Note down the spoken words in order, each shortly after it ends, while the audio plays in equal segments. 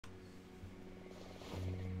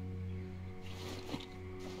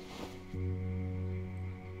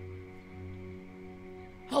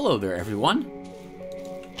Hello there, everyone.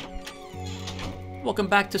 Welcome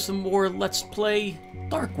back to some more Let's Play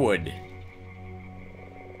Darkwood.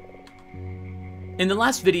 In the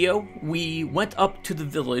last video, we went up to the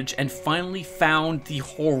village and finally found the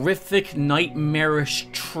horrific, nightmarish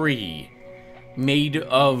tree made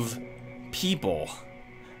of people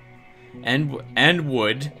and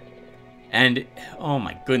wood. And, oh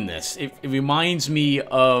my goodness, it reminds me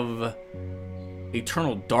of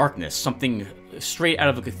Eternal Darkness, something straight out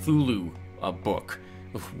of a Cthulhu book.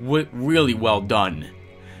 Really well done.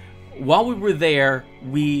 While we were there,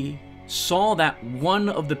 we saw that one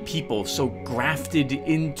of the people so grafted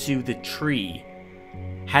into the tree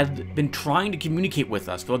had been trying to communicate with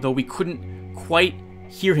us, although we couldn't quite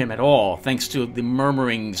hear him at all, thanks to the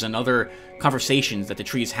murmurings and other conversations that the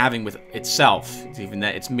tree is having with itself, even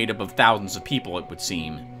that it's made up of thousands of people, it would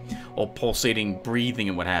seem. All pulsating, breathing,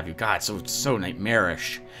 and what have you. God, so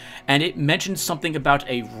nightmarish. And it mentioned something about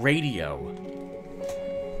a radio.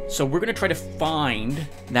 So we're going to try to find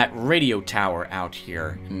that radio tower out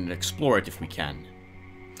here and explore it if we can.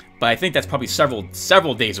 But I think that's probably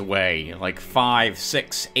several days away, like 5,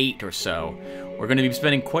 6, 8 or so. We're going to be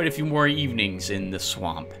spending quite a few more evenings in the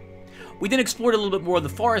swamp. We then explored a little bit more of the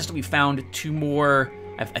forest, and we found two more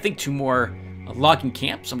logging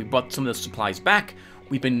camps, and we brought some of the supplies back.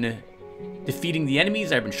 We've been defeating the enemies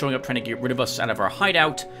that have been showing up trying to get rid of us out of our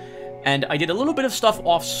hideout, and I did a little bit of stuff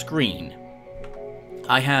off screen.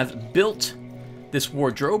 I have built this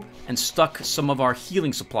wardrobe and stuck some of our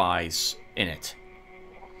healing supplies in it.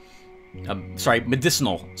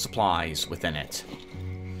 Medicinal supplies within it.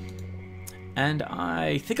 And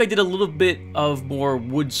I think I did a little bit of more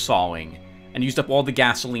wood sawing and used up all the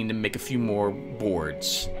gasoline to make a few more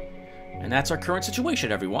boards. And that's our current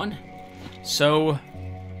situation, everyone. So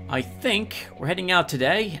I think we're heading out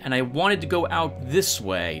today, and I wanted to go out this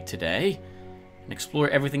way today and explore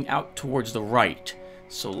everything out towards the right.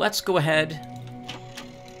 So let's go ahead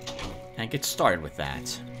and get started with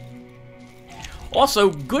that. Also,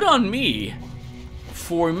 good on me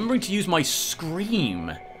for remembering to use my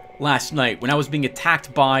scream last night when I was being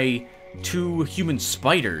attacked by 2 human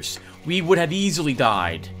spiders. We would have easily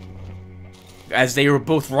died, as they were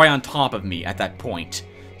both right on top of me at that point.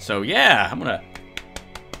 So yeah, I'm gonna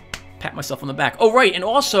pat myself on the back. Oh right, and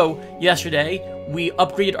also yesterday we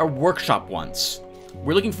upgraded our workshop once.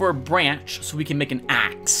 We're looking for a branch so we can make an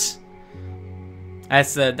axe.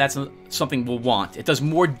 That's something we'll want. It does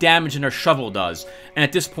more damage than our shovel does, and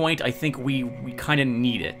at this point, I think we kind of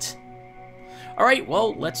need it. All right,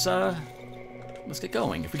 well, let's get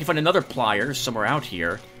going. If we can find another pliers somewhere out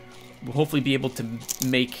here, we'll hopefully be able to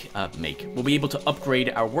we'll be able to upgrade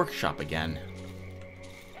our workshop again.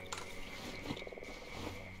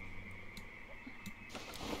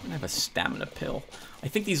 I have a stamina pill. I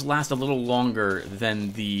think these last a little longer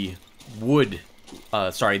than the wood.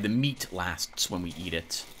 The meat lasts when we eat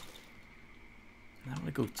it. I'm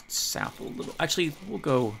gonna go south a little. Actually, we'll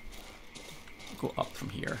go up from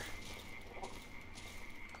here.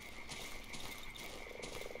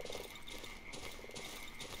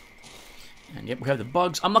 And yep, we have the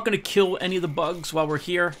bugs. I'm not gonna kill any of the bugs while we're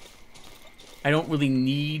here. I don't really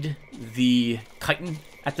need the chitin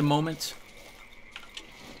at the moment.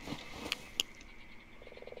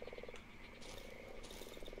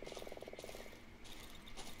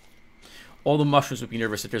 All the mushrooms would be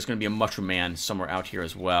nervous if there's going to be a mushroom man somewhere out here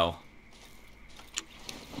as well.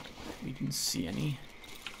 We didn't see any.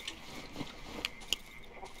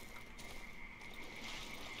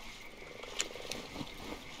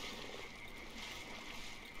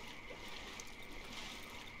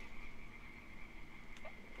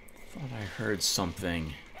 Thought I heard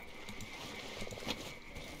something.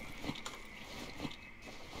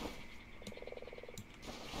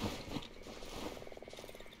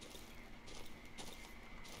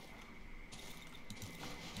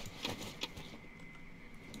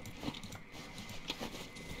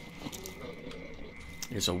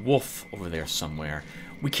 There's a wolf over there somewhere.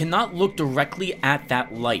 We cannot look directly at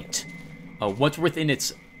that light. What's within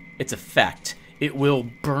its effect? It will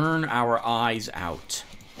burn our eyes out.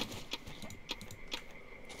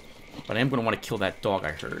 But I am going to want to kill that dog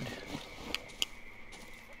I heard.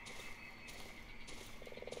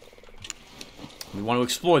 We want to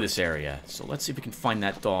explore this area. So let's see if we can find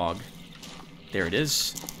that dog. There it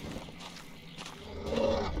is.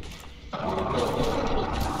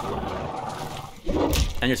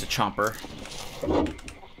 And there's a chomper.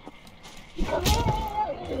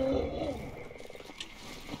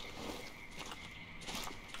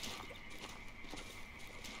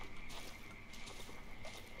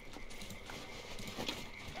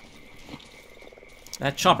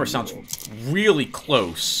 That chopper sounds really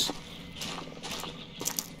close.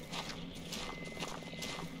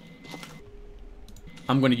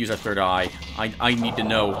 I'm going to use our third eye. I need to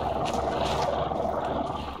know.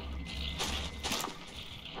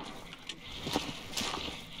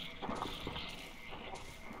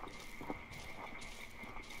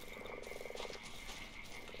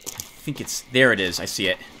 I think it's... There it is. I see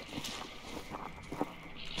it.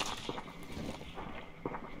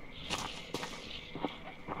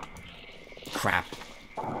 Crap.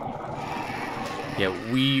 Yeah,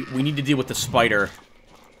 we need to deal with the spider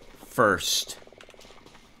first.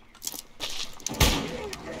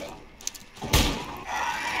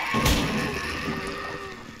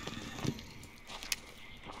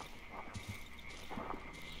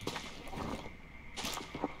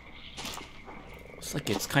 Looks like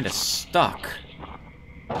it's kind of stuck.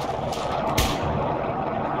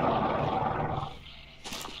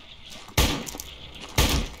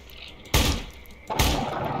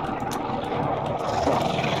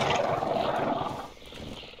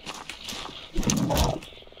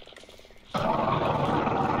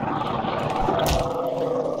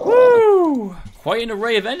 Quite an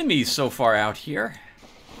array of enemies so far out here.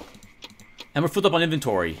 And we're filled up on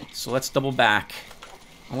inventory, so let's double back.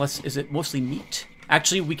 Unless, is it mostly meat?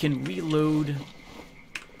 Actually, we can reload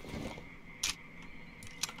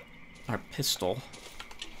our pistol.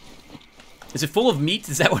 Is it full of meat?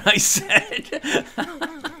 Is that what I said?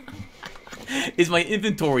 Is my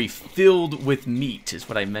inventory filled with meat, is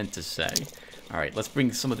what I meant to say. Alright, let's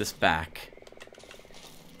bring some of this back.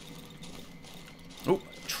 Oh,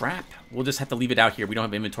 trap. We'll just have to leave it out here. We don't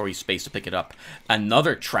have inventory space to pick it up.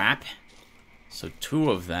 Another trap. So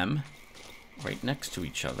 2 of them right next to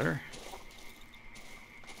each other.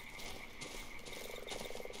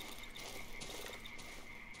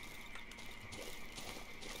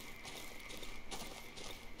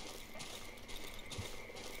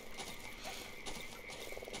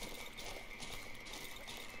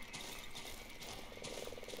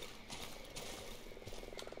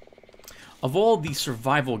 Of all the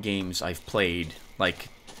survival games I've played, like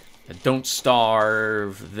Don't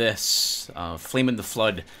Starve, this, Flame in the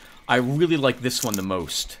Flood, I really like this one the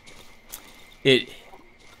most.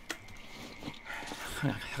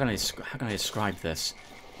 How can I describe this?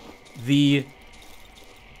 The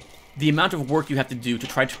amount of work you have to do to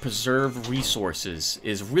try to preserve resources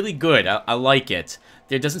is really good. I like it.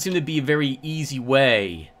 There doesn't seem to be a very easy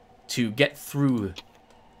way to get through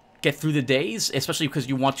the days, especially because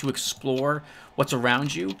you want to explore what's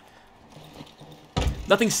around you.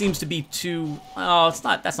 Nothing seems to be too... Oh,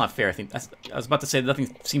 that's not fair. I was about to say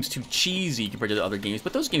nothing seems too cheesy compared to the other games,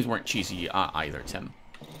 but those games weren't cheesy either, Tim.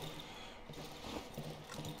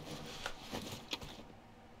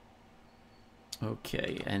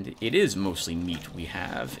 Okay, and it is mostly meat we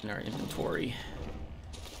have in our inventory.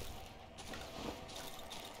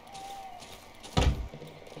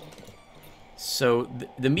 So,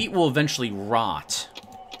 the meat will eventually rot.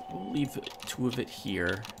 We'll leave 2 of it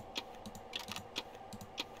here.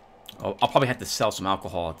 Oh, I'll probably have to sell some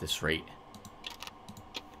alcohol at this rate.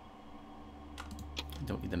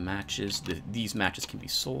 Don't need the matches. These matches can be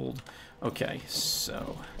sold. Okay,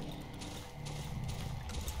 so...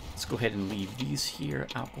 let's go ahead and leave these here.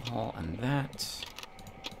 Alcohol and that.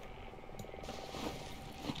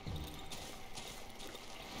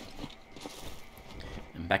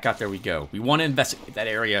 And back out there we go. We want to investigate that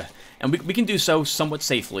area. And we can do so somewhat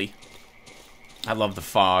safely. I love the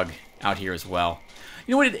fog out here as well.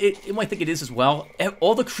 You know what it might think it is as well?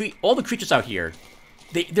 All the creatures out here,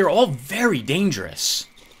 they're all very dangerous.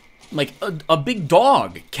 Like, a big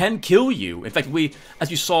dog can kill you. In fact,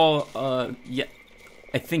 as you saw,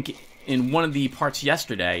 I think in one of the parts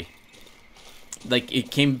yesterday, like,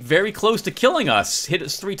 it came very close to killing us. Hit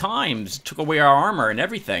us 3 times, took away our armor and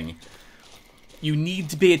everything. You need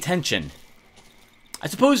to pay attention. I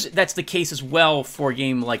suppose that's the case as well for a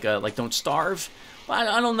game like Don't Starve.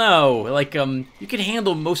 I don't know. Like, you can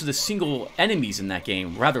handle most of the single enemies in that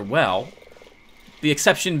game rather well. The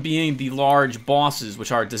exception being the large bosses,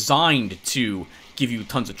 which are designed to give you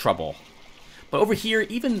tons of trouble. But over here,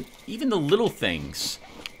 even the little things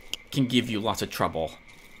can give you lots of trouble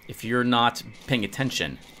if you're not paying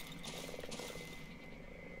attention.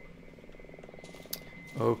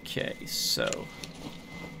 Okay, so...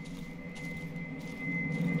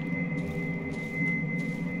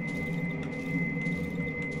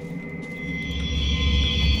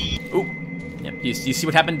 Ooh, yep, you see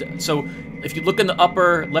what happened? So, if you look in the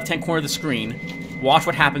upper left-hand corner of the screen, watch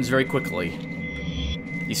what happens very quickly.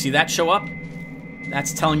 You see that show up?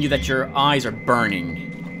 That's telling you that your eyes are burning.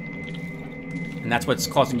 And that's what's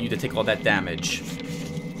causing you to take all that damage.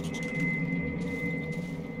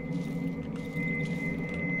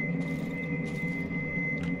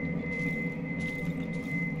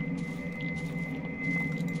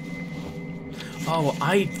 Oh,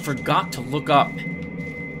 I forgot to look up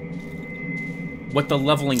what the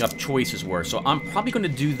leveling up choices were. So I'm probably going to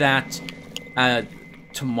do that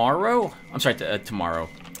tomorrow. I'm sorry, tomorrow.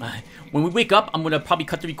 When we wake up, I'm going to probably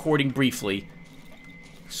cut the recording briefly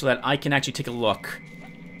so that I can actually take a look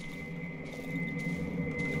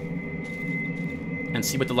and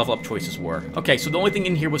see what the level up choices were. Okay, so the only thing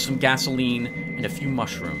in here was some gasoline and a few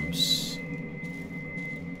mushrooms.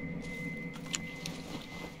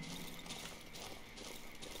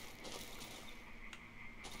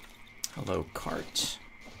 Hello, cart.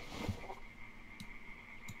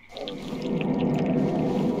 I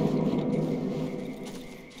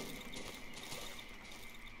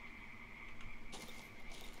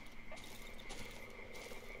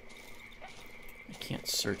can't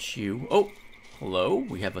search you. Oh, hello.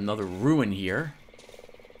 We have another ruin here.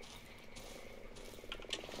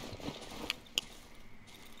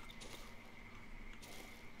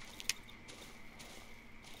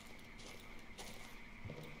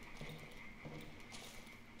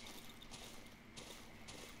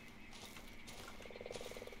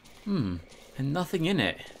 And nothing in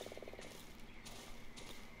it.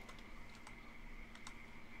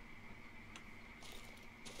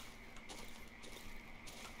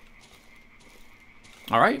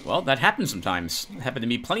 Alright, well, that happens sometimes. It happened to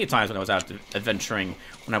me plenty of times when I was out adventuring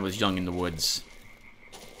when I was young in the woods.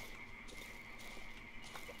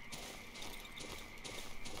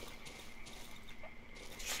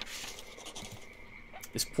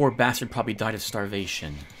 This poor bastard probably died of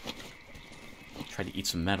starvation. Tried to eat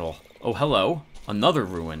some metal. Oh, hello. Another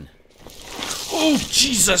ruin. Oh,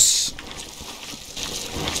 Jesus!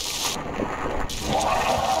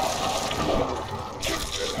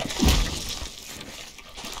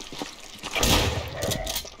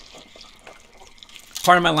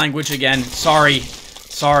 Pardon my language again. Sorry.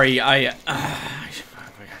 Sorry, I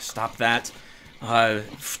stop that.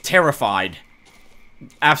 Terrified.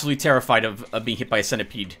 Absolutely terrified of being hit by a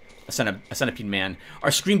centipede. A centipede man.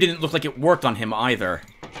 Our scream didn't look like it worked on him either.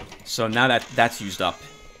 So now that's used up.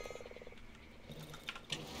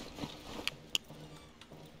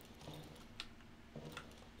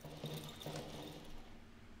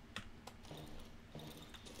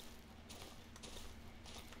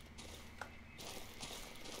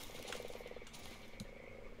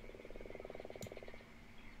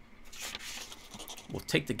 We'll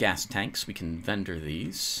take the gas tanks. We can vendor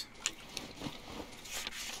these.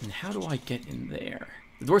 And how do I get in there?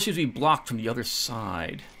 The door seems to be blocked from the other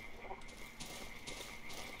side.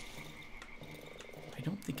 I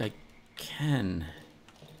don't think I can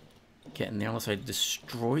get in there unless I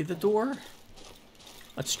destroy the door.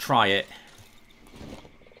 Let's try it.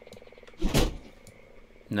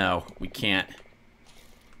 No, we can't.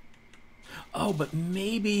 Oh, but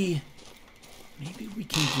maybe we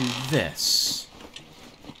can do this.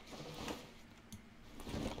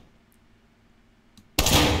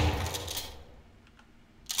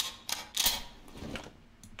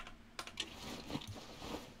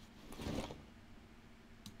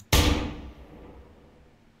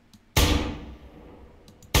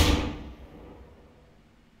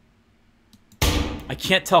 I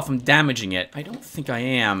can't tell if I'm damaging it. I don't think I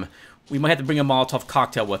am. We might have to bring a Molotov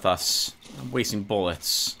cocktail with us. I'm wasting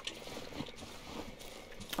bullets.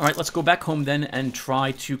 Alright, let's go back home then and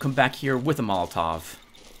try to come back here with a Molotov.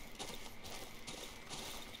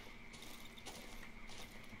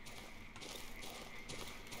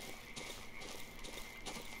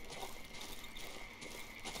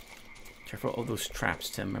 Careful of those traps,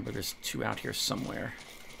 Tim. Remember, there's two out here somewhere.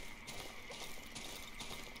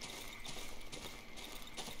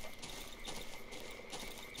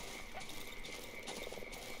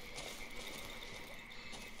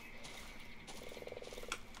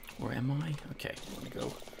 Where am I? Okay, I'm gonna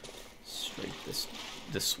go straight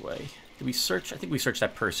this way. Did we search? I think we searched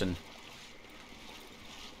that person.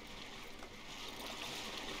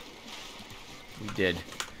 We did.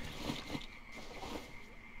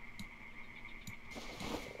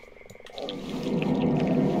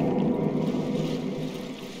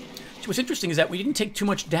 So what's interesting is that we didn't take too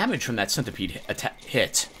much damage from that centipede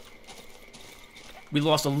hit. We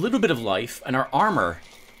lost a little bit of life, and our armor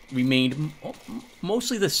remained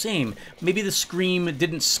mostly the same. Maybe the scream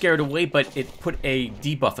didn't scare it away, but it put a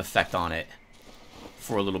debuff effect on it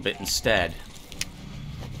for a little bit instead.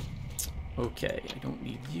 Okay, I don't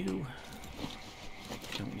need you.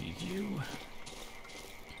 I don't need you.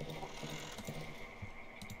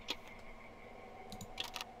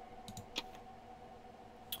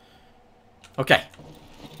 Okay,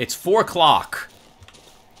 it's 4 o'clock,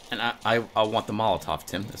 and I want the Molotov,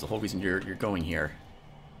 Tim. That's the whole reason you're going here.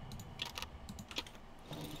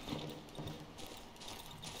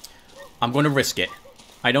 I'm going to risk it.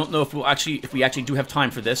 I don't know if we actually do have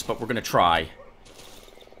time for this, but we're going to try.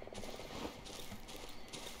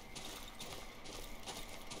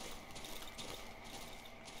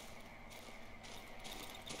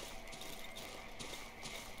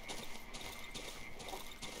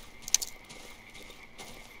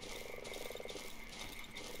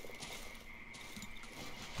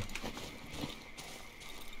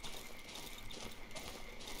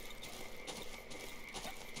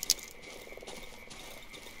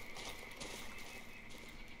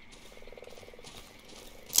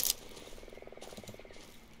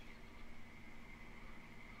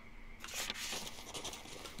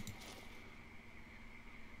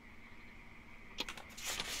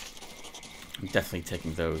 I'm definitely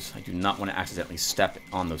taking those. I do not want to accidentally step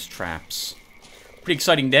on those traps. Pretty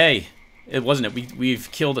exciting day, wasn't it?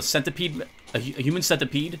 We've killed a centipede, a human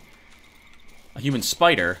centipede, a human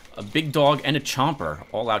spider, a big dog, and a chomper,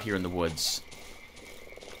 all out here in the woods.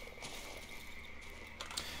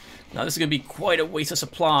 Now this is going to be quite a waste of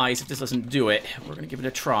supplies if this doesn't do it. We're going to give it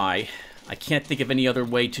a try. I can't think of any other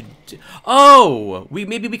way to do... Oh!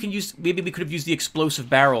 Maybe we could have used the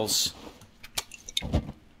explosive barrels.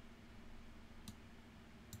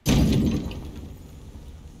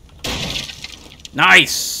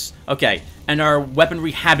 Nice! Okay, and our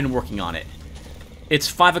weaponry had been working on it. It's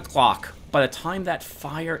 5 o'clock. By the time that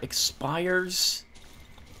fire expires,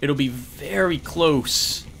 it'll be very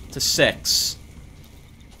close to 6.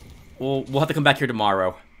 We'll have to come back here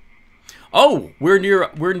tomorrow. Oh, we're near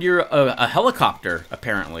a helicopter,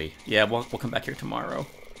 apparently. Yeah, we'll come back here tomorrow.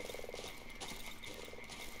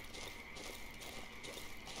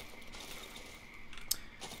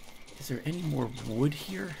 Is there any more wood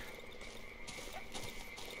here?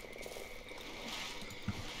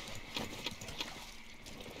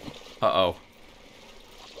 Uh-oh.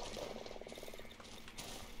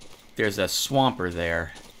 There's a swamper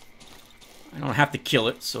there. I don't have to kill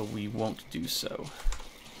it, so we won't do so.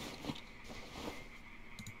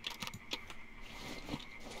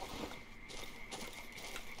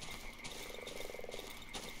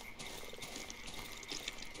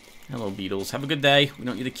 Hello, beetles. Have a good day. We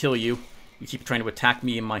don't need to kill you. You keep trying to attack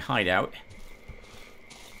me in my hideout.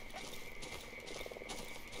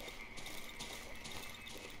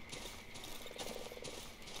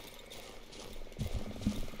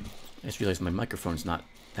 I just realized my microphone's not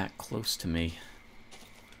that close to me.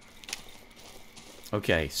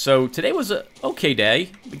 Okay, so today was a okay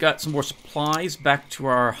day. We got some more supplies back to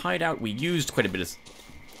our hideout. We used quite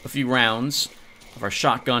a few rounds of our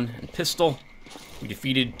shotgun and pistol. We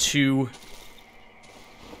defeated two.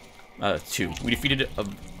 We defeated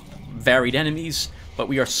varied enemies, but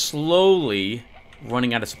we are slowly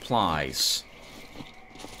running out of supplies.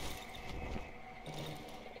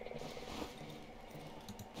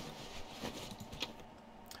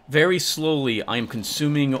 Very slowly, I am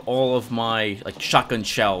consuming all of my shotgun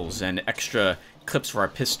shells and extra clips for our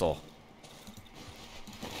pistol.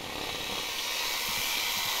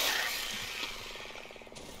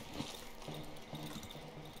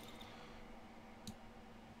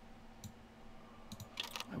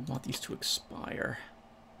 I want these to expire.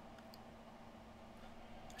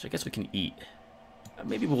 Which I guess we can eat.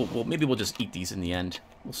 Maybe we'll just eat these in the end.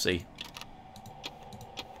 We'll see.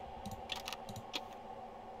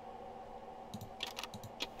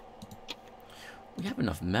 We have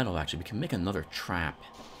enough metal, actually. We can make another trap.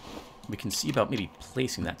 We can see about maybe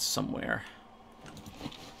placing that somewhere.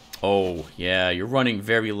 Oh, yeah, you're running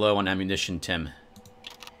very low on ammunition, Tim.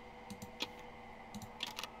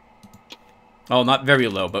 Oh, not very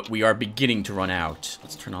low, but we are beginning to run out.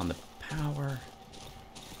 Let's turn on the power.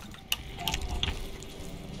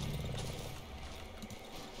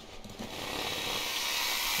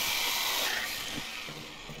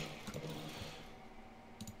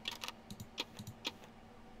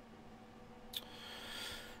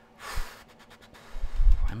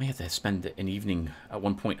 I may have to spend an evening at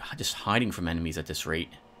one point just hiding from enemies at this rate.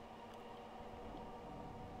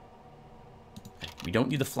 Okay, we don't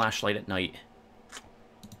need the flashlight at night.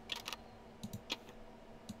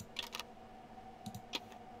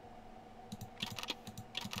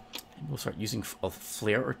 And we'll start using a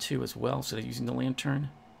flare or two as well, instead of using the lantern.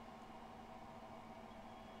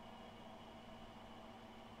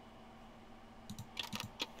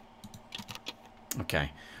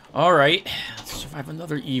 Okay. Alright. Let's survive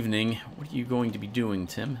another evening. What are you going to be doing,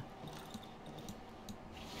 Tim?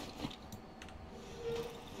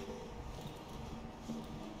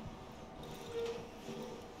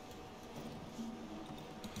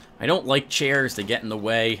 I don't like chairs that get in the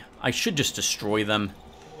way. I should just destroy them.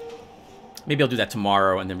 Maybe I'll do that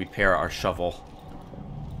tomorrow and then repair our shovel.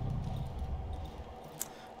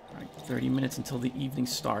 30 minutes until the evening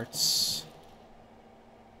starts.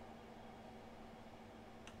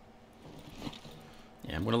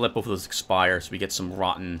 Yeah, I'm going to let both of those expire so we get some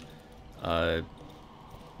rotten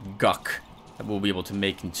guck that we'll be able to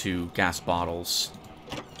make into gas bottles.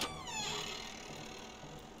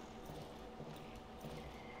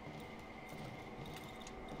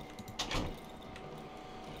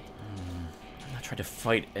 Try to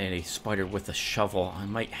fight a spider with a shovel. I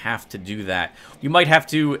might have to do that. You might have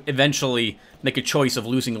to eventually make a choice of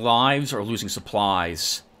losing lives or losing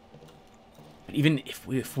supplies. But even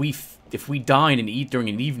if we dine and eat during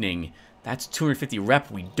an evening, that's 250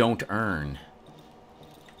 rep we don't earn.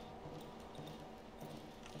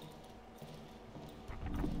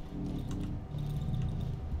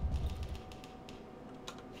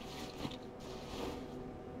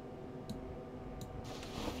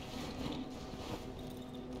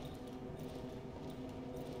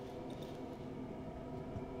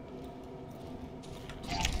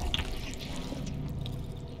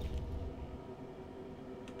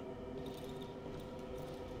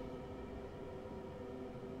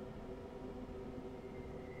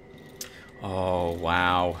 Oh,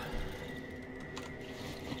 wow.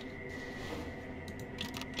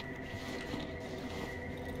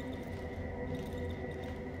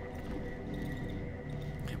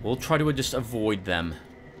 Okay, we'll try to just avoid them.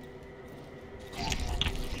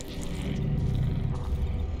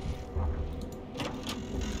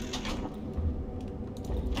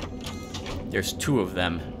 There's 2 of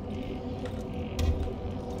them.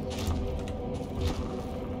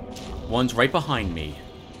 One's right behind me.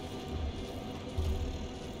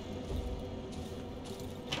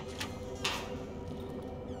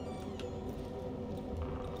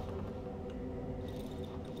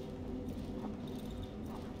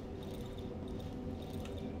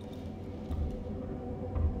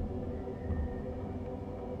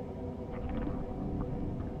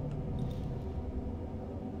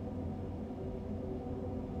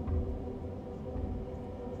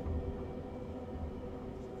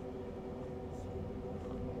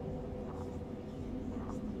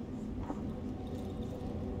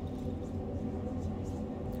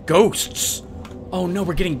 Ghosts! Oh no,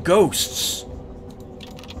 we're getting ghosts!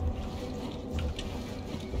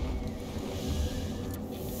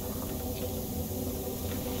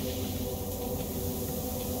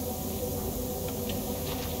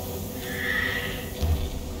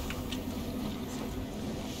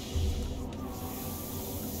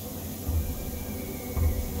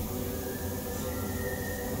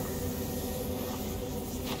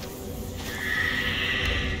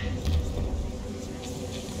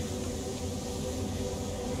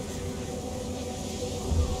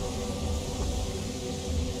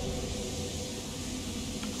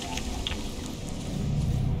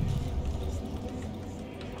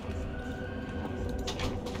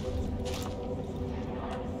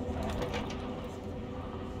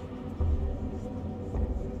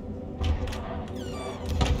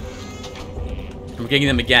 We're getting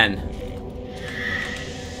them again.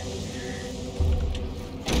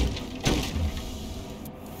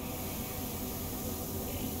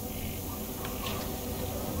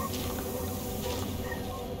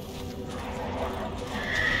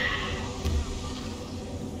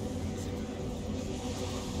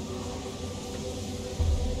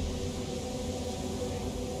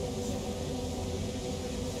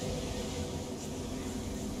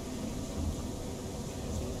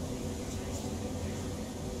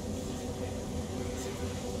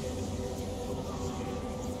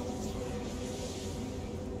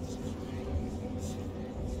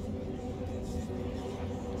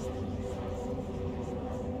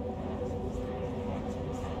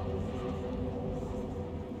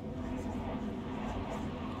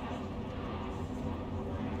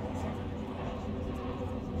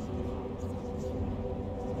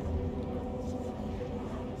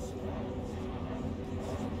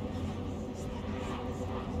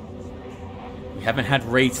 We haven't had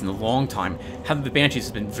raids in a long time. Having the Banshees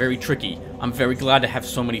has been very tricky. I'm very glad to have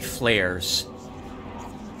so many flares.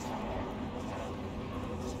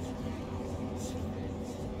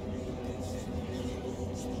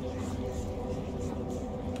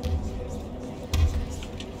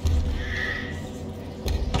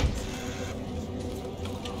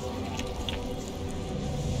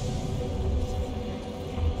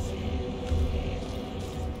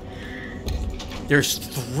 There's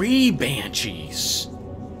 3 Banshees.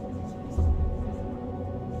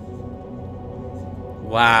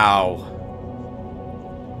 Wow.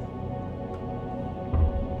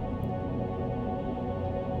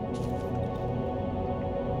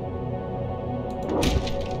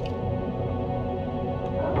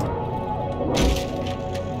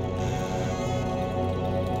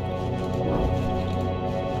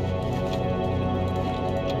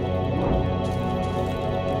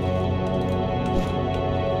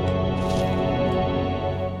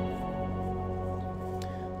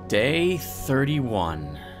 Day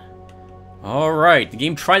 31. Alright, the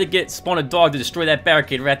game tried to spawn a dog to destroy that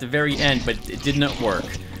barricade right at the very end, but it did not work.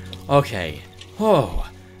 Okay. Oh,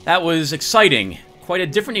 that was exciting. Quite a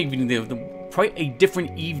different evening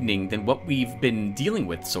than what we've been dealing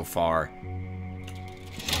with so far.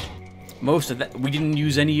 Most of that, we didn't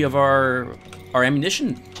use any of our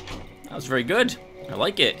ammunition. That was very good. I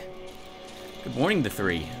like it. Good morning, the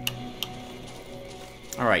three.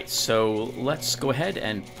 Alright, so let's go ahead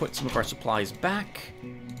and put some of our supplies back.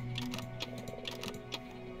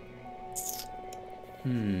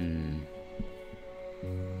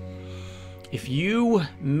 If you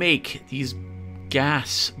make these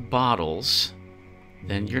gas bottles,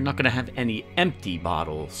 then you're not going to have any empty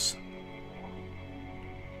bottles.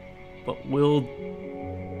 But we'll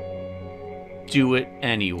do it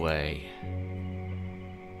anyway.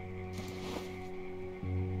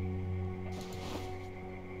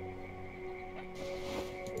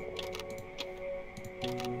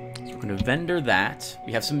 So we're going to vendor that.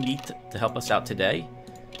 We have some meat to help us out today.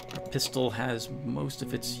 Our pistol has most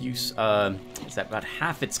of its use. Is that about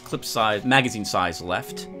half its clip size, magazine size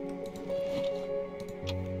left?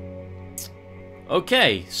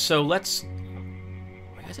 Okay, so let's.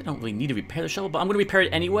 I guess I don't really need to repair the shovel, but I'm going to repair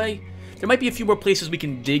it anyway. There might be a few more places we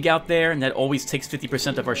can dig out there, and that always takes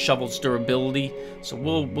 50% of our shovel's durability. So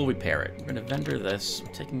we'll repair it. We're going to vendor this.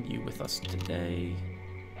 We're taking you with us today,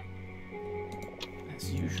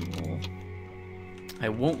 as usual. I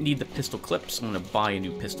won't need the pistol clips. I'm going to buy a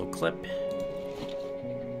new pistol clip.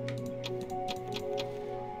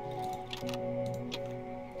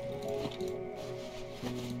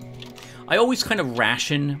 I always kind of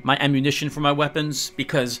ration my ammunition for my weapons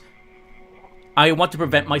because I want to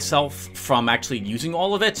prevent myself from actually using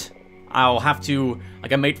all of it. I'll have to,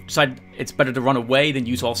 like, I might decide it's better to run away than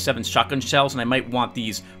use all 7 shotgun shells, and I might want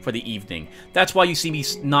these for the evening. That's why you see me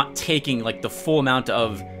not taking, like, the full amount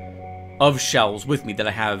of shells with me that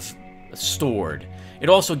I have stored. It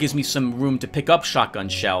also gives me some room to pick up shotgun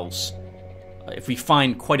shells if we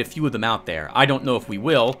find quite a few of them out there. I don't know if we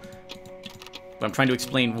will, but I'm trying to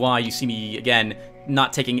explain why you see me, again,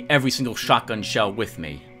 not taking every single shotgun shell with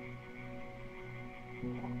me.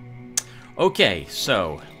 Okay,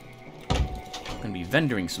 so I'm going to be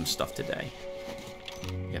vendoring some stuff today.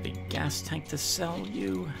 We have a gas tank to sell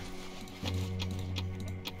you.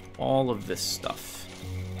 All of this stuff.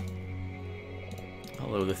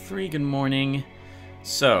 Hello, the three. Good morning.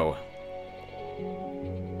 So,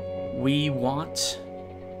 we want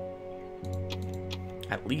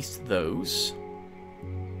at least those.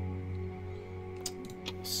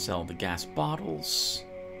 Sell the gas bottles,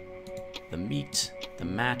 the meat, the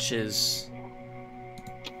matches,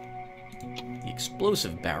 the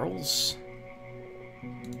explosive barrels.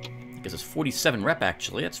 Because it's 47 rep,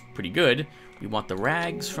 actually. That's pretty good. We want the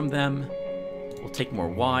rags from them. We'll take more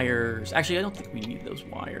wires. Actually, I don't think we need those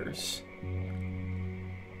wires.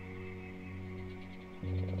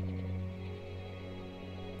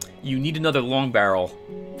 You need another long barrel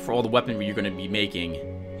for all the weaponry you're going to be making.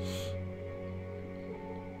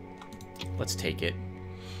 Let's take it.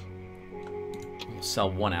 We'll sell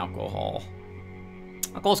 1 alcohol.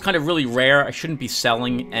 Alcohol's kind of really rare. I shouldn't be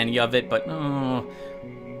selling any of it, but we'll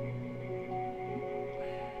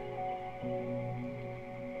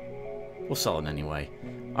sell it anyway.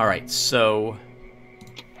 Alright, so...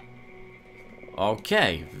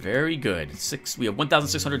 Okay, very good. We have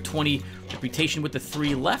 1,620 reputation with the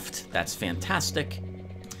 3 left. That's fantastic.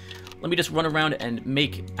 Let me just run around and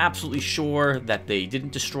make absolutely sure that they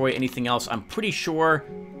didn't destroy anything else. I'm pretty sure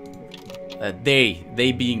that they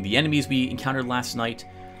being the enemies we encountered last night.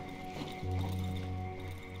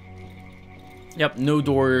 Yep, no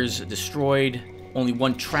doors destroyed. Only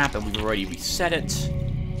 1 trap, and we've already reset it. So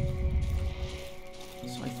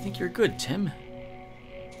I think you're good, Tim.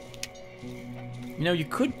 You know, you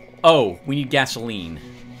could... Oh, we need gasoline.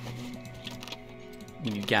 We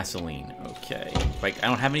need gasoline. Okay. Like, I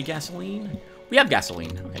don't have any gasoline? We have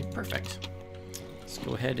gasoline. Okay, perfect. Let's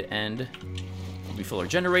go ahead and refill our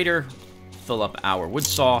generator, fill up our wood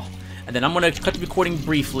saw, and then I'm going to cut the recording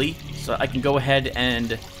briefly so I can go ahead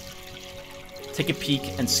and take a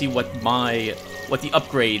peek and see what the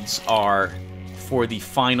upgrades are for the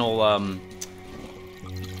final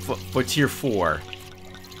for tier 4.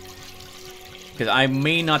 Because I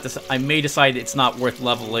may decide it's not worth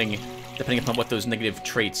leveling depending upon what those negative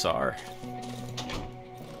traits are.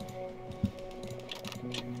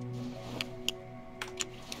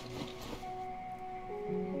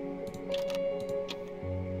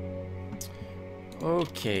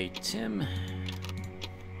 Okay, Tim. You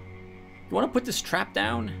want to put this trap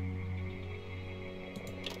down?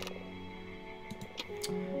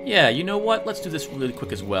 Yeah, you know what? Let's do this really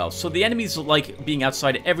quick as well. So the enemies like being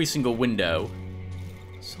outside every single window.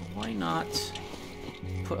 So why not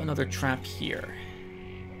put another trap here?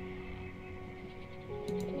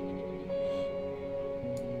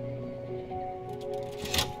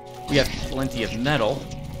 We have plenty of metal.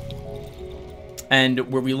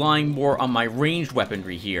 And we're relying more on my ranged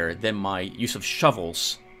weaponry here than my use of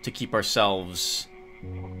shovels to keep ourselves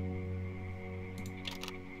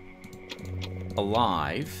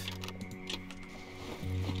alive.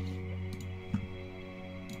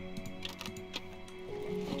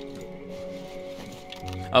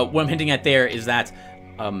 What I'm hinting at there is that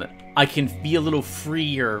I can be a little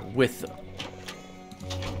freer with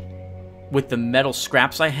the metal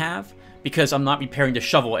scraps I have because I'm not repairing the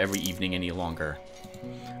shovel every evening any longer.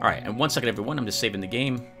 Alright, and 1 second everyone, I'm just saving the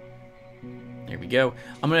game. There we go.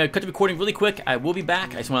 I'm going to cut the recording really quick. I will be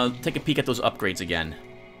back. I just want to take a peek at those upgrades again.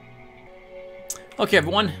 Okay,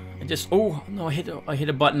 everyone. Oh, no, I hit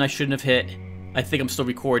a button I shouldn't have hit. I think I'm still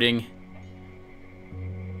recording.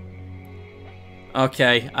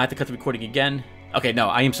 Okay, I have to cut the recording again. Okay, no,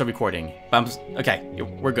 I am still recording. But okay,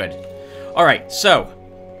 we're good. Alright, so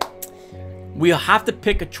we'll have to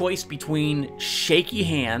pick a choice between shaky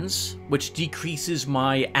hands, which decreases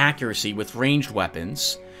my accuracy with ranged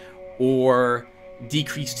weapons, or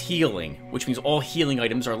decreased healing, which means all healing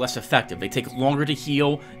items are less effective. They take longer to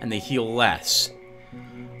heal, and they heal less.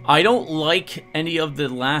 I don't like any of the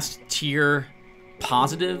last tier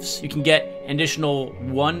positives. You can get an additional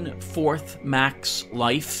 1/4 max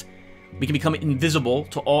life. We can become invisible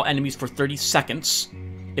to all enemies for 30 seconds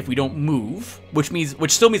if we don't move, which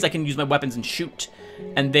still means I can use my weapons and shoot.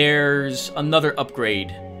 And there's another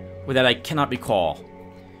upgrade that I cannot recall.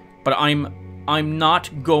 But I'm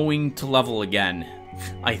not going to level again,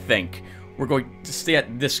 I think. We're going to stay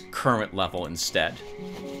at this current level instead.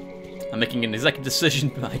 I'm making an executive decision,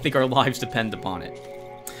 but I think our lives depend upon it.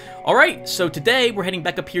 Alright, so today we're heading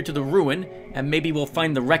back up here to the ruin, and maybe we'll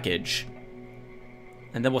find the wreckage.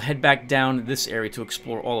 And then we'll head back down this area to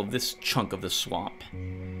explore all of this chunk of the swamp.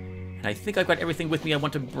 And I think I've got everything with me I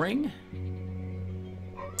want to bring.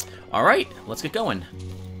 Alright, let's get going.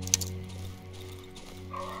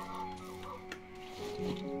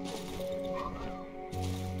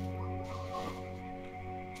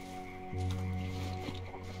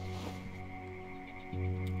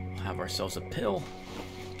 We'll have ourselves a pill.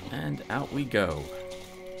 And out we go.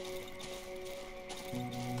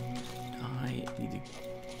 I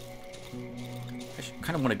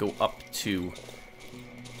kind of want to go up to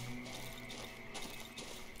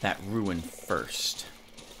that ruin first.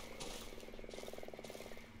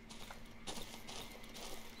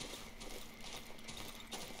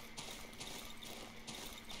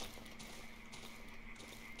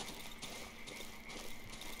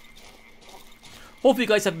 Hopefully you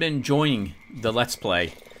guys have been enjoying the Let's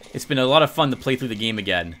Play. It's been a lot of fun to play through the game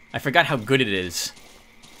again. I forgot how good it is.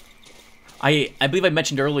 I believe I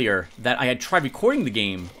mentioned earlier that I had tried recording the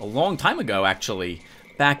game a long time ago, actually.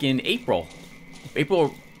 Back in April.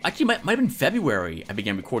 Actually, might have been February I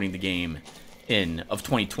began recording the game of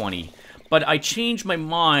 2020. But I changed my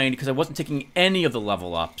mind because I wasn't taking any of the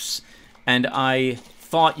level ups. And I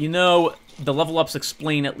thought, you know, the level ups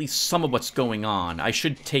explain at least some of what's going on. I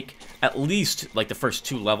should take at least, like, the first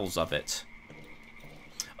 2 levels of it.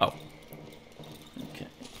 Oh. Okay.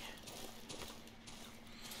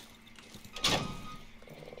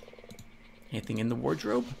 Anything in the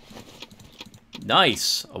wardrobe?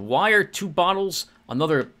 Nice. A wire, 2 bottles,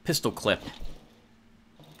 another pistol clip.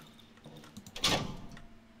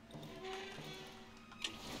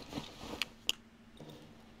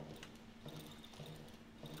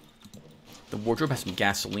 The wardrobe has some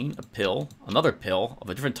gasoline, a pill, another pill of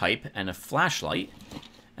a different type, and a flashlight.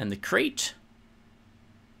 And the crate...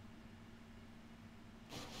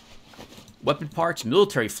 weapon parts,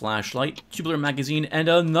 military flashlight, tubular magazine, and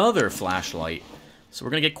another flashlight. So we're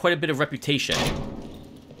going to get quite a bit of reputation.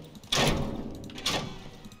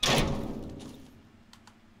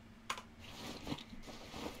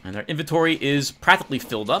 And our inventory is practically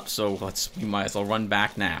filled up, so we might as well run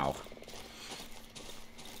back now.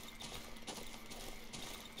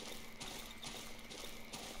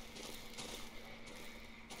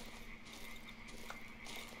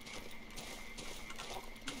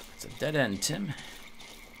 It's a dead end, Tim.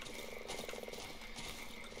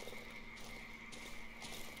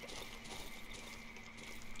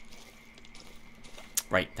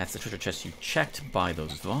 Right, that's the treasure chest you checked by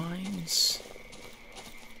those vines.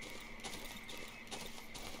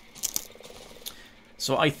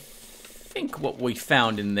 So I think what we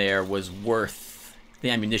found in there was worth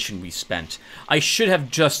the ammunition we spent. I should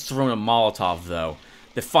have just thrown a Molotov, though.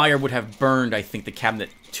 the fire would have burned, I think, the cabinet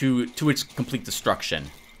to its complete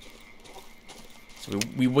destruction. So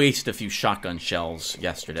we wasted a few shotgun shells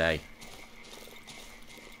yesterday.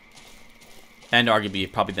 And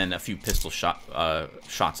arguably, probably then a few pistol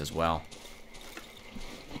shots as well.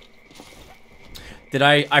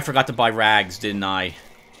 I forgot to buy rags, didn't I?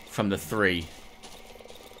 From the 3.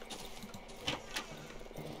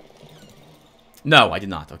 No, I did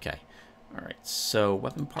not. Okay. Alright, so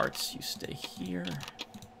weapon parts, you stay here. We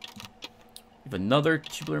have another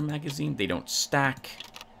tubular magazine. They don't stack.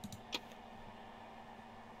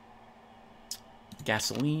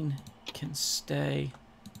 Gasoline can stay.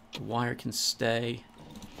 The wire can stay.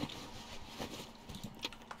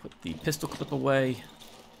 Put the pistol clip away.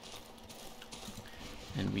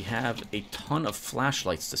 And we have a ton of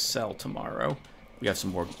flashlights to sell tomorrow. We have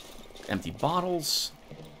some more empty bottles.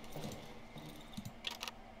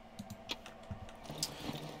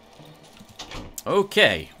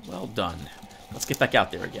 Okay, well done. Let's get back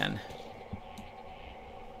out there again.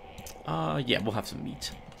 Yeah, we'll have some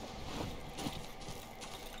meat.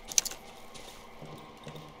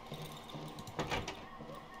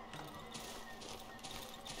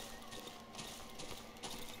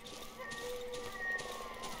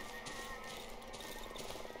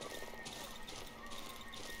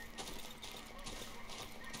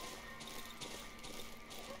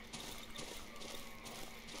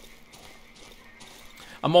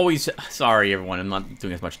 I'm always... Sorry, everyone. I'm not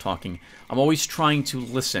doing as much talking. I'm always trying to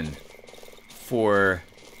listen for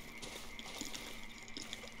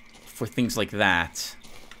things like that.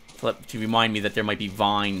 To remind me that there might be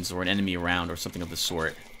vines or an enemy around or something of the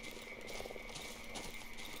sort.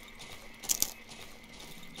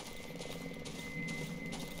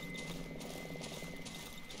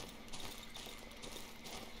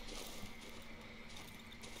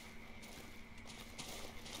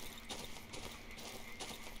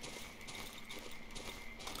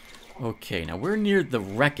 Okay, now we're near the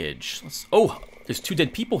wreckage. Oh, there's 2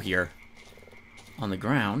 dead people here on the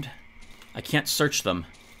ground. I can't search them.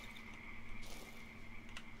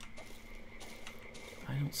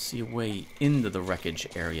 I don't see a way into the wreckage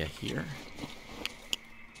area here.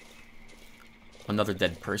 Another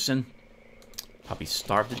dead person. Probably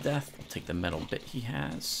starved to death. I'll take the metal bit he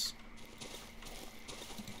has.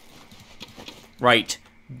 Right.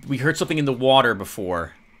 We heard something in the water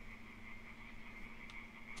before.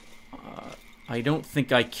 I don't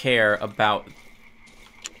think I care about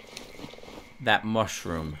that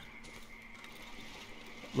mushroom.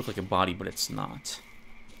 Look like a body, but it's not.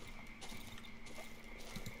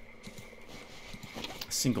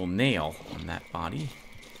 A single nail on that body.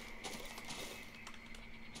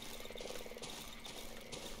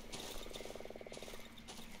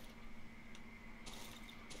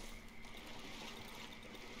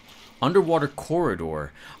 Underwater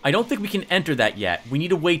corridor. I don't think we can enter that yet. We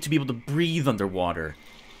need a way to be able to breathe underwater.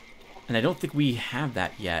 And I don't think we have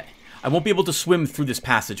that yet. I won't be able to swim through this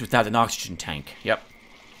passage without an oxygen tank. Yep.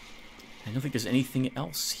 I don't think there's anything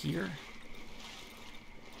else here.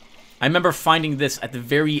 I remember finding this at the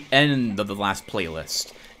very end of the last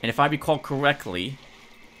playlist. And if I recall correctly,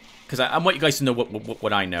 because I want you guys to know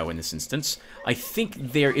what I know in this instance, I think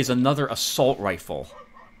there is another assault rifle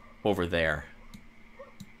over there.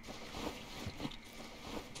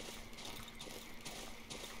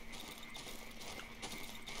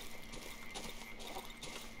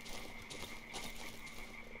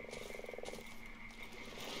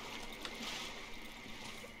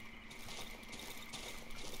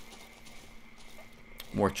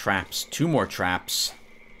 More traps. 2 more traps.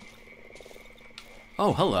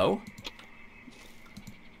 Oh, hello.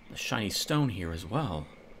 A shiny stone here as well.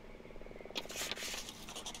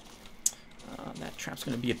 That trap's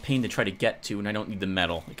going to be a pain to try to get to, and I don't need the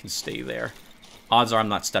metal. It can stay there. Odds are I'm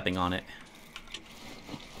not stepping on it.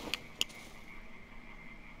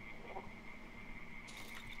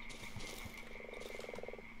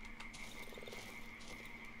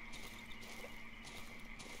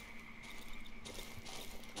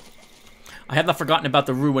 I have not forgotten about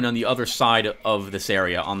the ruin on the other side of this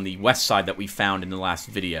area, on the west side that we found in the last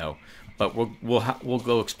video. But we'll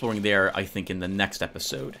go exploring there, I think, in the next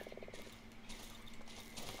episode.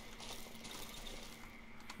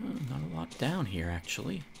 Not a lot down here,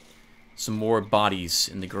 actually. Some more bodies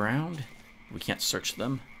in the ground. We can't search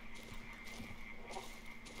them.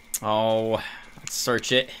 Oh, let's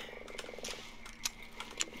search it.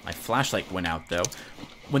 My flashlight went out, though.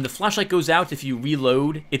 When the flashlight goes out, if you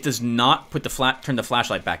reload, it does not put turn the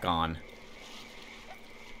flashlight back on.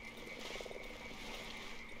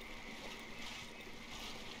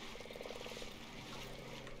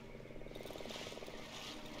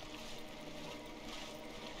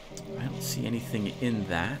 see anything in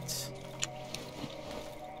that.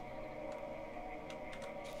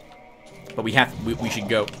 But we should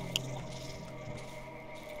go.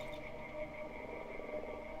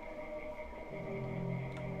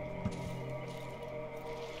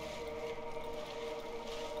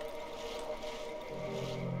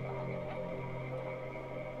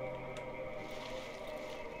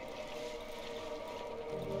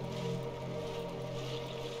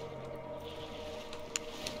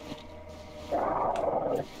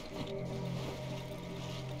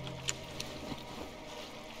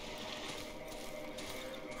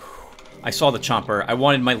 I saw the chomper. I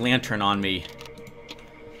wanted my lantern on me.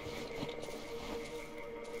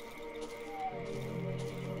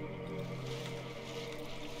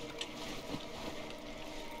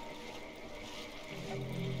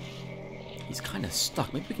 He's kind of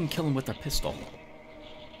stuck. Maybe we can kill him with our pistol.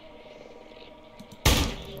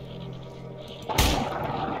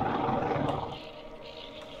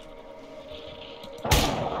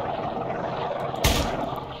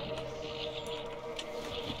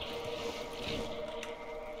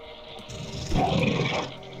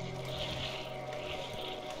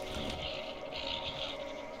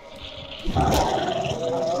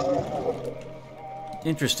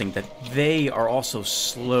 Interesting that they are also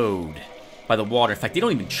slowed by the water. In fact, they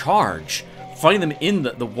don't even charge. Fighting them in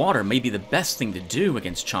the water may be the best thing to do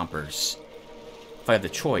against chompers, if I have the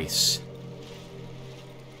choice.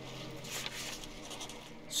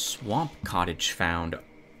 Swamp cottage found.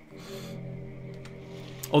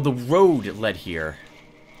 Oh, the road led here.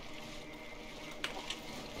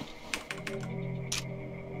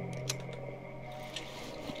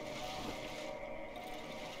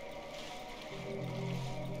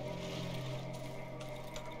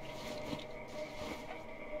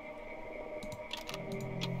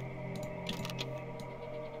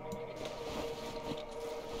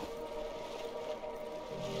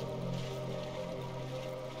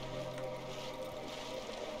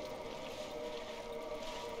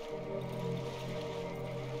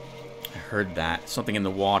 Heard that. Something in the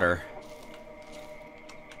water.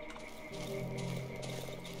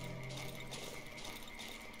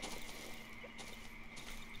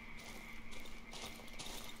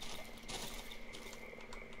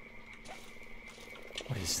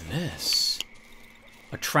 What is this?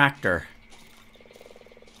 A tractor.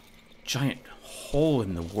 Giant hole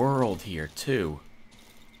in the world here, too.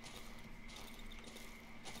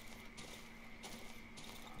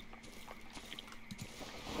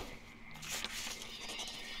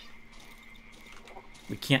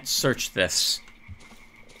 We can't search this.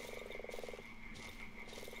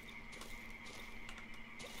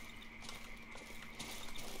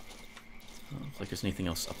 Doesn't look like there's anything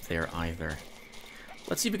else up there either.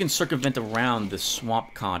 Let's see if we can circumvent around this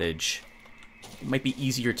swamp cottage. It might be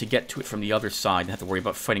easier to get to it from the other side and have to worry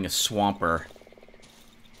about fighting a swamper.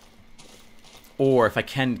 Or if I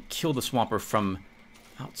can kill the swamper from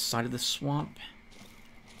outside of the swamp.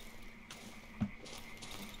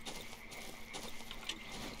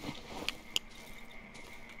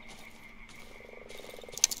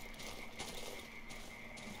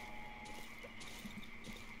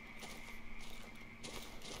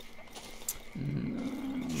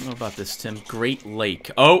 About this, Tim. Great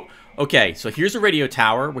Lake. Oh, okay. So here's a radio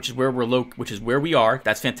tower, which is where we are.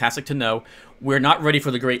 That's fantastic to know. We're not ready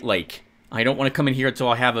for the Great Lake. I don't want to come in here until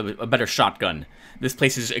I have a better shotgun. This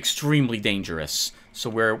place is extremely dangerous, so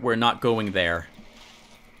we're not going there.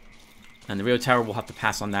 And the radio tower, we'll have to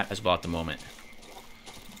pass on that as well at the moment.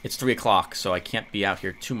 It's 3 o'clock, so I can't be out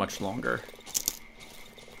here too much longer.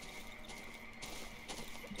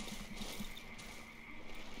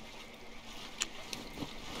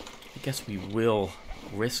 I guess we will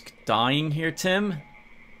risk dying here, Tim.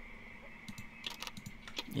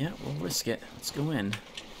 Yeah, we'll risk it. Let's go in.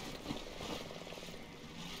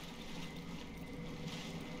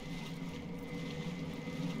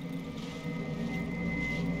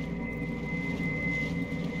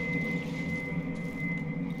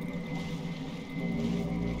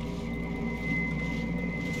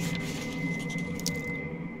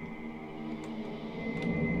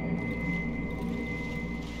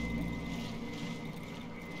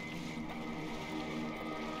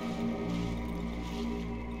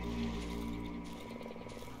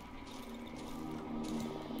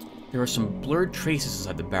 There are some blurred traces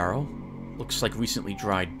inside the barrel. Looks like recently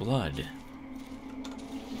dried blood.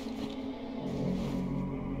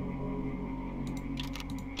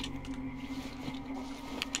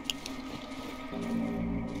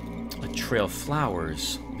 A trail of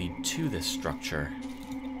flowers lead to this structure.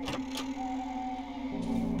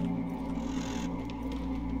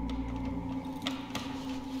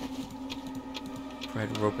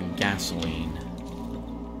 Red rope and gasoline.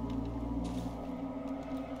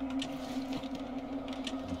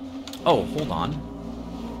 Oh, hold on.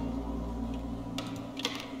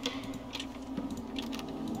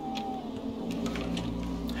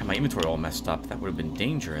 I had my inventory all messed up. That would have been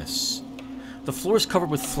dangerous. The floor is covered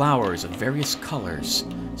with flowers of various colors.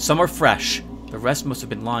 Some are fresh. The rest must have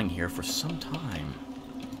been lying here for some time.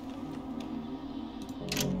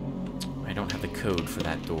 I don't have the code for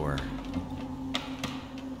that door.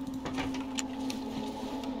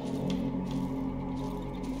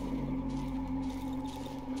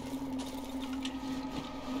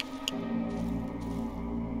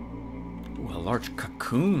 Ooh, a large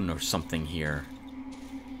cocoon or something here.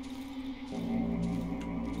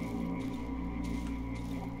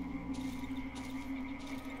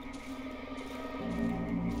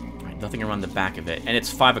 Nothing around the back of it. And it's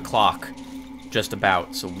 5 o'clock, just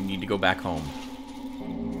about, so we need to go back home.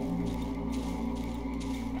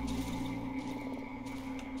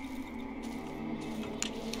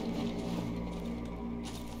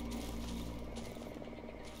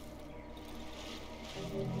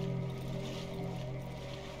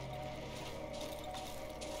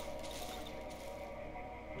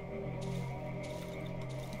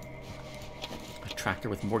 A tractor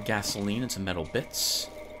with more gasoline and some metal bits.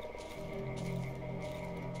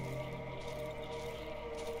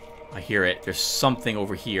 I hear it. There's something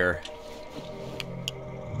over here.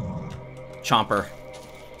 Chomper.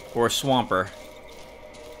 Or a swamper.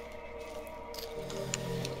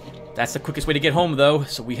 That's the quickest way to get home, though,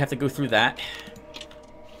 so we have to go through that.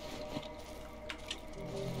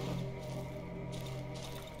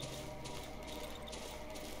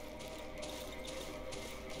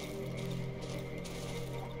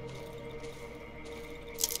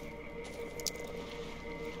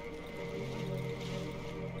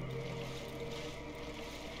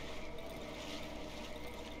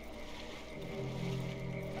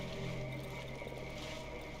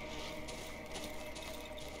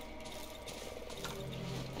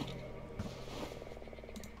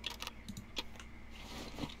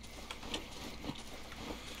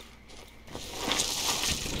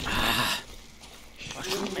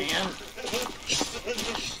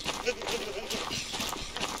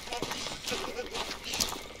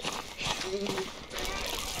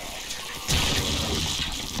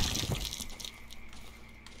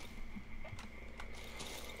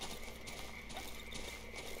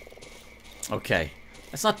 Okay.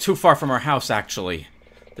 That's not too far from our house, actually.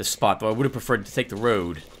 This spot, though I would have preferred to take the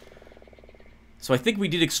road. So I think we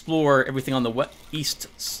did explore everything on the east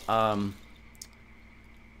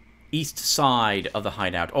side of the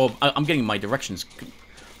hideout. Oh, I'm getting my directions.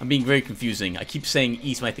 I'm being very confusing. I keep saying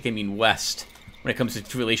east when I think I mean west. When it comes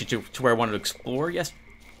to relation to where I wanted to explore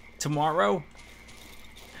tomorrow.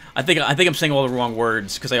 I think I'm saying all the wrong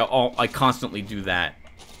words because I constantly do that.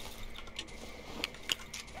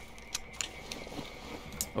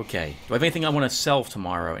 Okay. Do I have anything I want to sell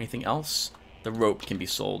tomorrow? Anything else? The rope can be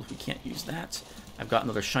sold. We can't use that. I've got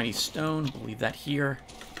another shiny stone. We'll leave that here.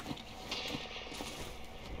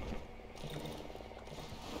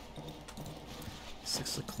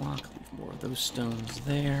 Six o'clock. Leave more of those stones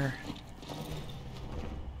there.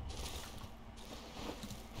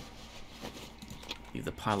 Leave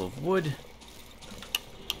the pile of wood.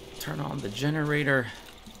 Turn on the generator.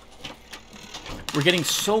 We're getting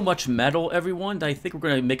so much metal, everyone, that I think we're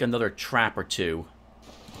going to make another trap or two.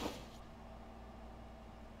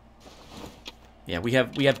 Yeah, we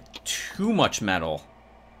have too much metal.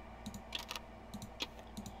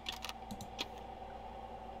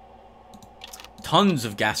 Tons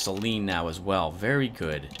of gasoline now as well. Very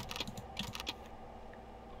good.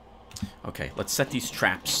 Okay, let's set these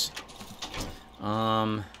traps.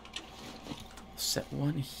 Set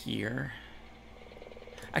one here.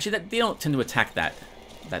 Actually, they don't tend to attack that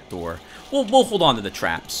door. We'll hold on to the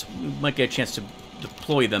traps. We might get a chance to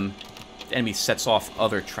deploy them if the enemy sets off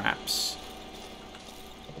other traps.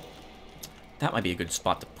 That might be a good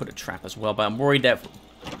spot to put a trap as well, but I'm worried that...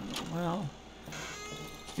 Well...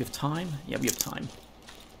 We have time? Yeah, we have time.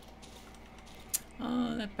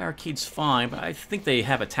 That barricade's fine, but I think they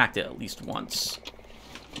have attacked it at least once.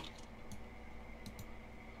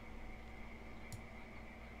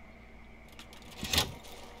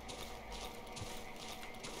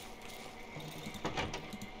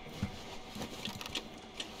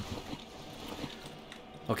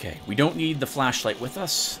 Okay, we don't need the flashlight with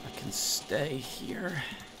us. I can stay here.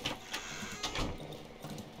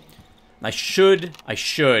 I should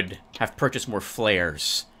have purchased more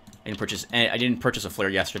flares. I didn't purchase a flare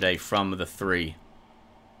yesterday from the 3.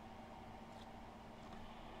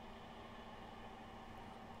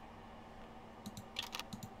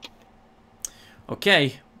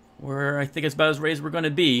 Okay, I think it's about as ready as we're going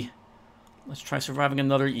to be. Let's try surviving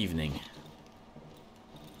another evening.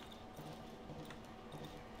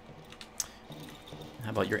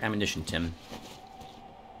 How about your ammunition, Tim?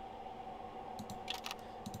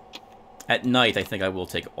 At night, I think I will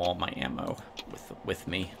take all my ammo with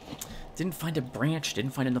me. Didn't find a branch,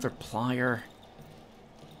 didn't find another plier.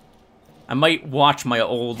 I might watch my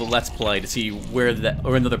old Let's Play to see where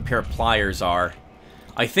another pair of pliers are.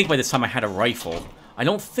 I think by this time I had a rifle. I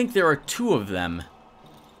don't think there are two of them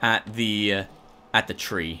at the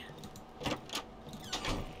tree.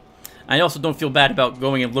 I also don't feel bad about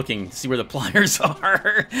going and looking to see where the pliers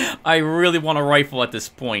are. I really want a rifle at this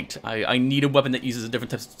point. I need a weapon that uses a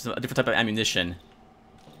different type of ammunition.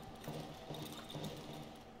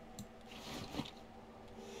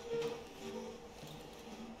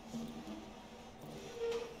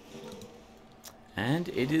 And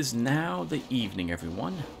it is now the evening,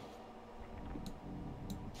 everyone.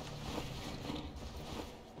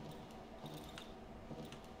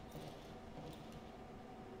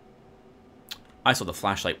 I saw the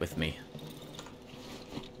flashlight with me.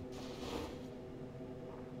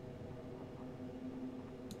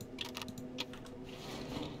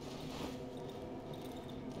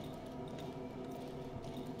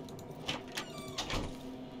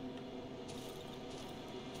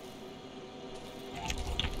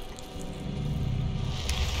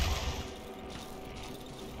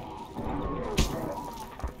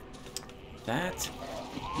 That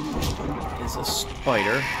is a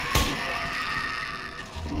spider.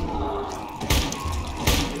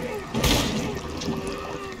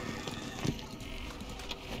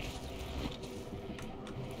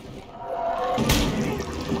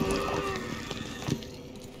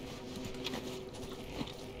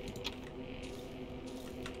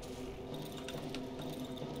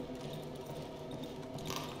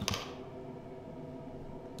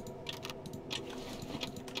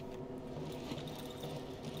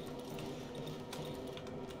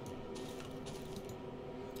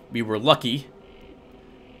 We were lucky.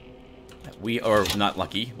 Or not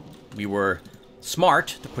lucky. We were smart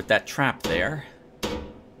to put that trap there.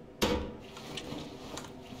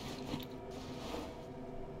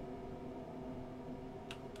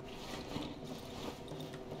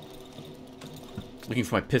 Looking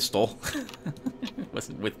for my pistol. It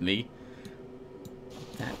wasn't with me.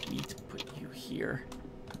 That we need to put you here.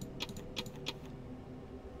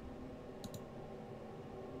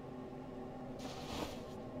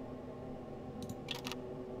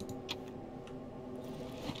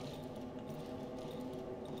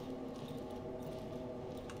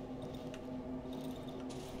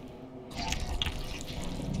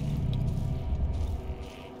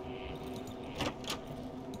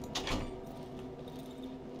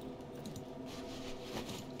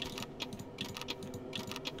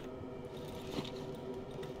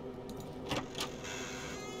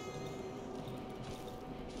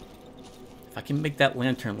 If I can make that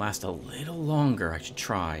lantern last a little longer, I should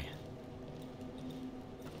try.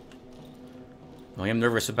 Well, I am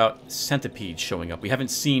nervous about centipedes showing up. We haven't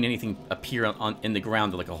seen anything appear in the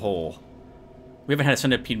ground like a hole. We haven't had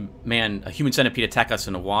a human centipede attack us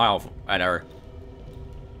in a while at our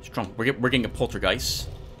strong. We're getting a poltergeist.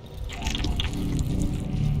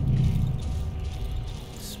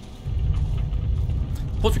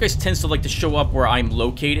 Poltergeist tends to like to show up where I'm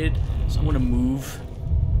located, so I'm going to move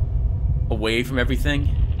away from everything,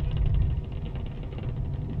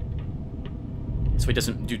 so he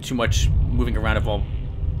doesn't do too much moving around of all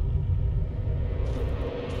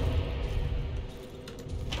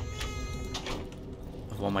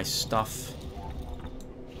my stuff.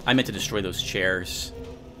 I meant to destroy those chairs.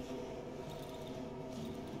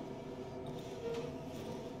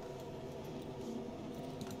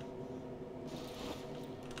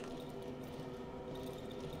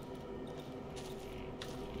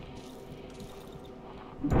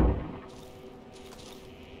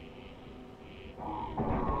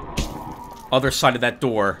 Other side of that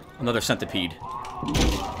door, another centipede.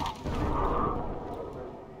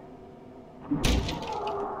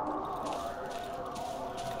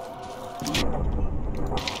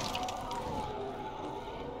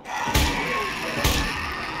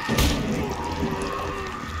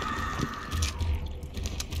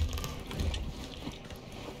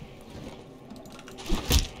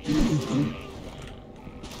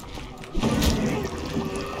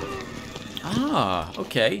 Ah,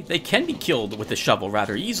 okay. They can be killed with the shovel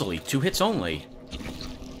rather easily. 2 hits only.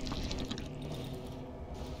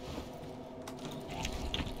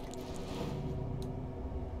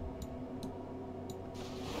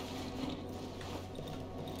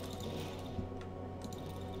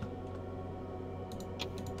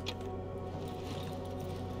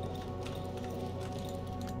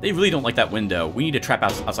 They really don't like that window. We need to trap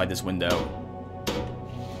outside this window.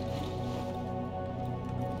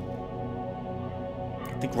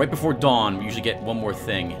 I think right before dawn, we usually get one more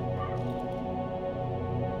thing.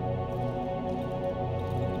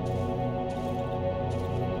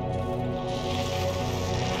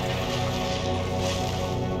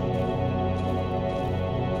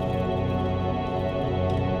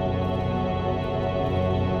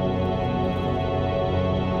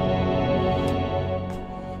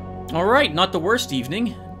 Alright, not the worst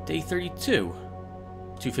evening. Day 32.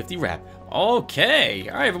 250 rep. Okay.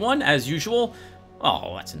 Alright, everyone. As usual.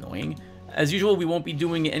 Oh, that's annoying. As usual, we won't be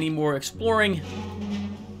doing any more exploring.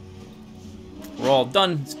 We're all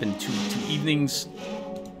done. It's been two evenings.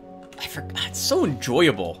 I forgot. It's so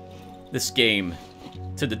enjoyable, this game,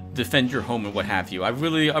 to defend your home and what have you. I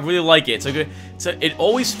really like it. It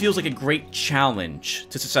always feels like a great challenge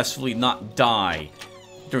to successfully not die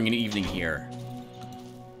during an evening here.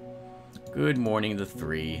 Good morning, the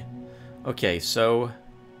three. Okay, so...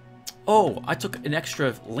 Oh, I took an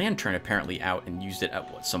extra lantern apparently out and used it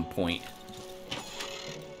at some point.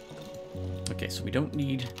 Okay, so we don't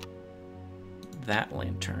need that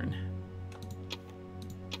lantern.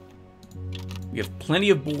 We have plenty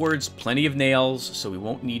of boards, plenty of nails, so we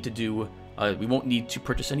won't need to do... we won't need to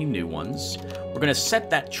purchase any new ones. We're gonna set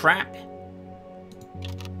that trap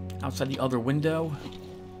outside the other window.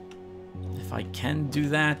 If I can do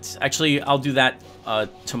that. Actually, I'll do that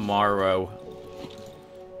tomorrow.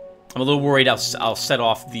 I'm a little worried I'll set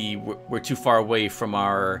off the... We're too far away from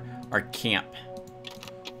our camp.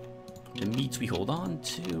 The meats we hold on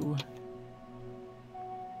to.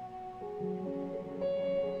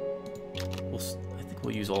 I think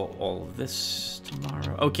we'll use all of this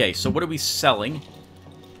tomorrow. Okay, so what are we selling?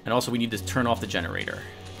 And also we need to turn off the generator.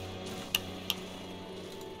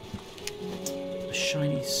 A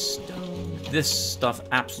shiny stone. This stuff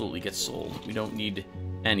absolutely gets sold. We don't need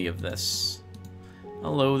any of this.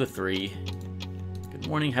 Hello, the three. Good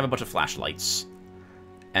morning. Have a bunch of flashlights.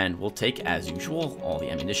 And we'll take, as usual, all the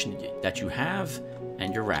ammunition that you have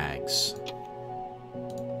and your rags.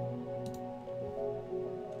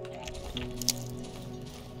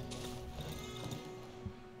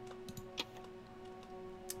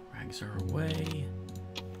 Rags are away.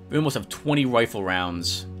 We almost have 20 rifle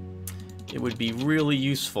rounds. It would be really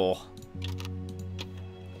useful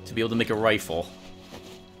to be able to make a rifle.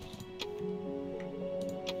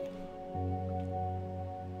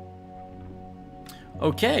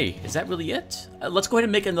 Okay, is that really it? Let's go ahead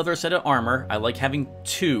and make another set of armor. I like having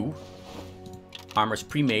 2 armors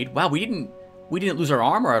pre-made. Wow, we didn't lose our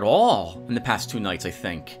armor at all in the past 2 nights, I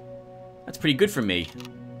think. That's pretty good for me.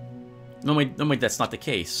 Normally that's not the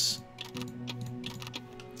case.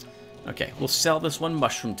 Okay, we'll sell this one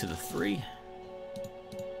mushroom to the 3.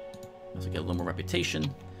 Also get a little more reputation.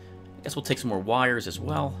 I guess we'll take some more wires as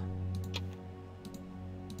well.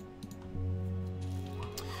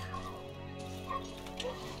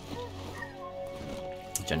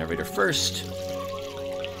 Generator first.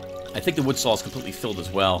 I think the wood saw is completely filled as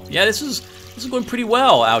well. Yeah, this is going pretty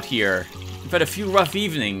well out here. We've had a few rough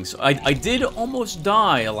evenings. I did almost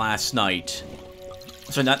die last night.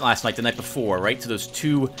 Sorry, not last night, the night before, right? To those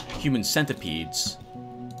 2 human centipedes.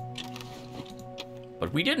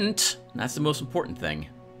 But we didn't. And that's the most important thing.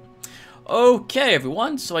 Okay,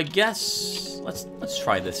 everyone. So I guess let's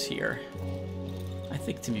try this here. I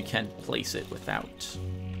think, Tim, you can place it without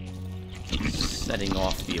setting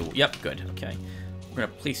off the... Yep, good. Okay. We're going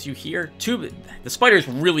to place you here. The spiders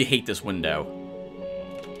really hate this window.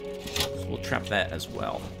 So we'll trap that as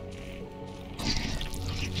well.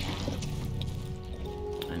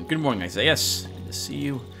 And good morning, Isaias. Good to see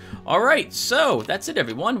you. Alright, so that's it,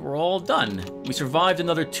 everyone. We're all done. We survived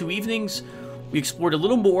another 2 evenings. We explored a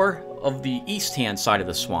little more of the east-hand side of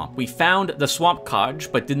the swamp. We found the swamp cottage,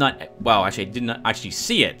 but did not... Well, actually, I did not actually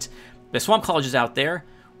see it. The swamp cottage is out there.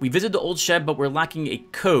 We visited the old shed, but we're lacking a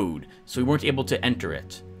code, so we weren't able to enter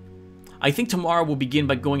it. I think tomorrow we'll begin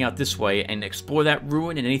by going out this way and explore that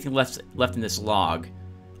ruin and anything left in this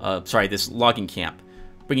this logging camp,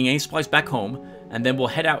 bringing any supplies back home, and then we'll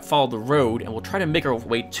head out, follow the road, and we'll try to make our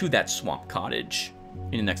way to that swamp cottage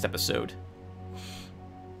in the next episode.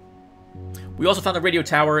 We also found the radio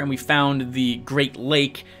tower, and we found the Great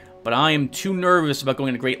Lake, but I am too nervous about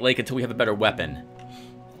going to Great Lake until we have a better weapon.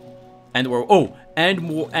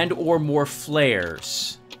 or more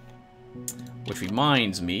flares. Which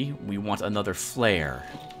reminds me, we want another flare.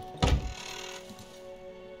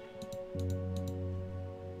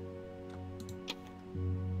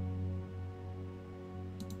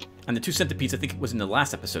 And the 2 centipedes, I think it was in the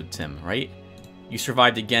last episode, Tim, right? You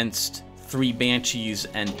survived against 3 banshees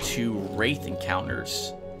and 2 wraith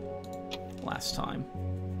encounters. last time.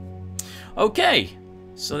 Okay,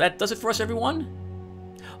 so that does it for us, everyone.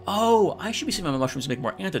 Oh, I should be saving my mushrooms to make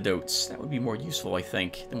more antidotes. That would be more useful, I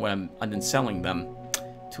think, than when I'm done selling them.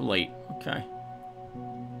 Too late. Okay.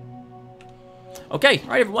 Okay,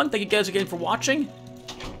 alright everyone, thank you guys again for watching,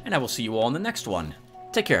 and I will see you all in the next one.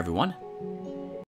 Take care, everyone.